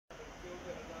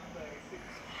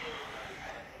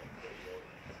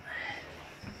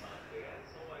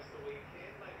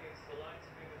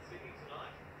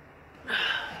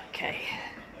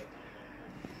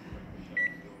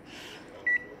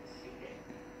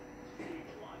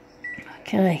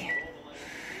Okay,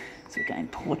 so we're going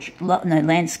portrait,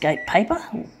 landscape paper,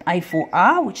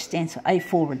 A4R, which stands for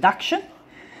A4 reduction.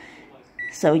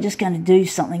 So we're just going to do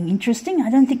something interesting. I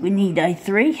don't think we need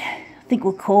A3. I think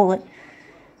we'll call it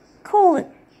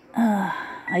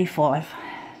A5.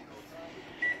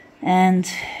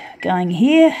 And going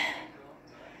here,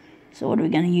 so what are we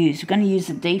going to use? We're going to use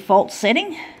the default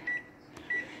setting.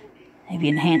 Maybe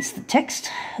enhance the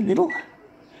text a little.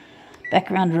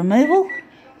 Background removal.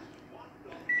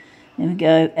 Then we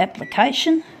go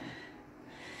application,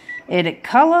 edit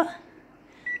colour,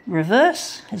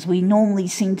 reverse, as we normally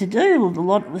seem to do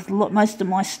with most of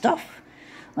my stuff.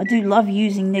 I do love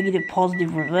using negative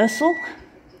positive reversal.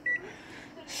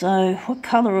 So what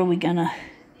colour are we gonna?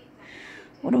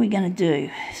 What are we gonna do?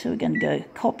 So we're gonna go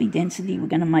copy density. We're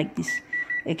gonna make this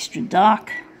extra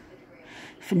dark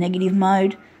for negative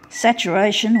mode.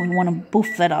 Saturation, we want to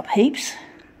boof that up heaps.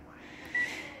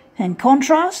 And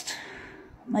contrast.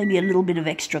 Maybe a little bit of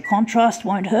extra contrast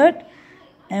won't hurt.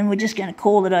 And we're just going to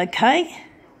call it OK.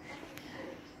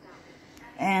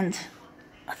 And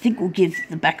I think we'll give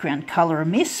the background colour a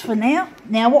miss for now.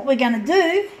 Now what we're going to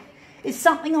do is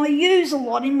something I use a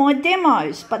lot in my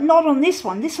demos, but not on this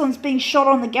one. This one's being shot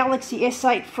on the Galaxy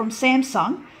S8 from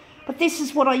Samsung. But this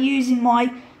is what I use in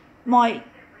my Sony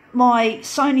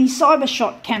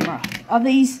CyberShot camera, are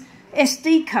these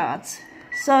SD cards.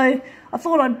 So I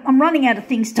thought I'm running out of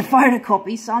things to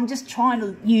photocopy, so I'm just trying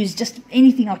to use just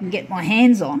anything I can get my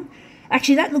hands on.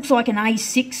 Actually, that looks like an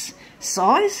A6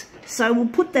 size, so we'll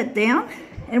put that down,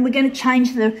 and we're going to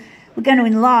change we're going to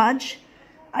enlarge,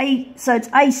 so it's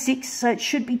A6, so it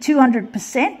should be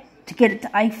 200% to get it to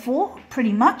A4,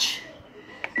 pretty much.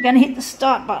 We're going to hit the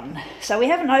start button. So we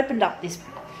haven't opened up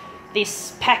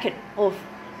this packet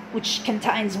which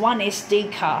contains one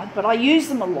SD card, but I use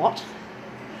them a lot.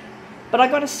 But I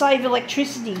got to save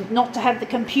electricity, not to have the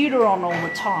computer on all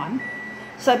the time.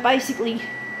 So basically,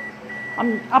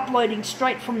 I'm uploading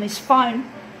straight from this phone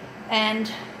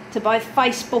and to both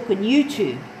Facebook and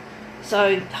YouTube.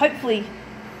 So hopefully,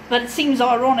 but it seems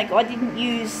ironic I didn't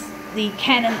use the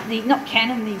Sony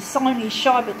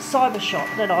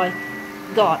CyberShot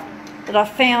that I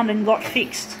found and got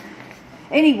fixed.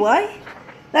 Anyway,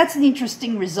 that's an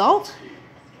interesting result.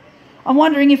 I'm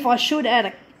wondering if I should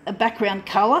add a background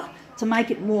colour to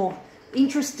make it more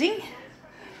interesting.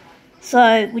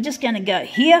 So we're just going to go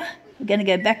here. We're going to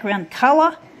go background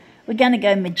colour. We're going to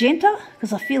go magenta,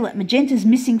 because I feel that magenta is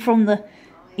missing from the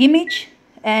image.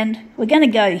 And we're going to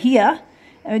go here,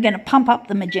 and we're going to pump up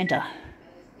the magenta.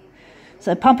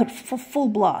 So pump it for full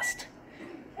blast.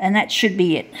 And that should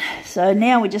be it. So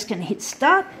now we're just going to hit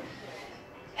start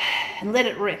and let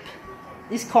it rip.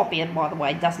 This copier, by the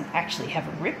way, doesn't actually have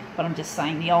a rip, but I'm just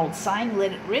saying the old saying,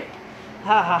 let it rip.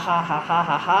 Ha ha ha ha ha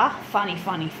ha ha. Funny,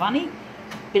 funny, funny.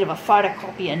 Bit of a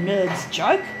photocopier nerd's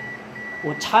joke,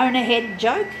 or toner head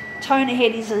joke. Toner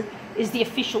head is the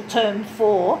official term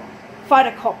for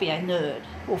photocopier nerd,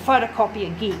 or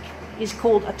photocopier geek, is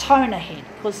called a toner head,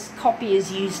 because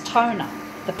copiers use toner,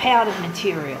 the powdered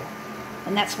material.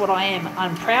 And that's what I am.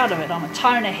 I'm proud of it. I'm a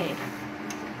toner head.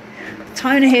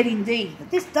 Toner head indeed. But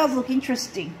this does look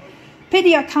interesting.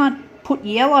 Pity I can't put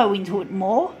yellow into it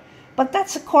more. But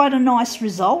that's quite a nice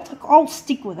result. I'll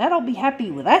stick with that. I'll be happy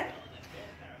with that.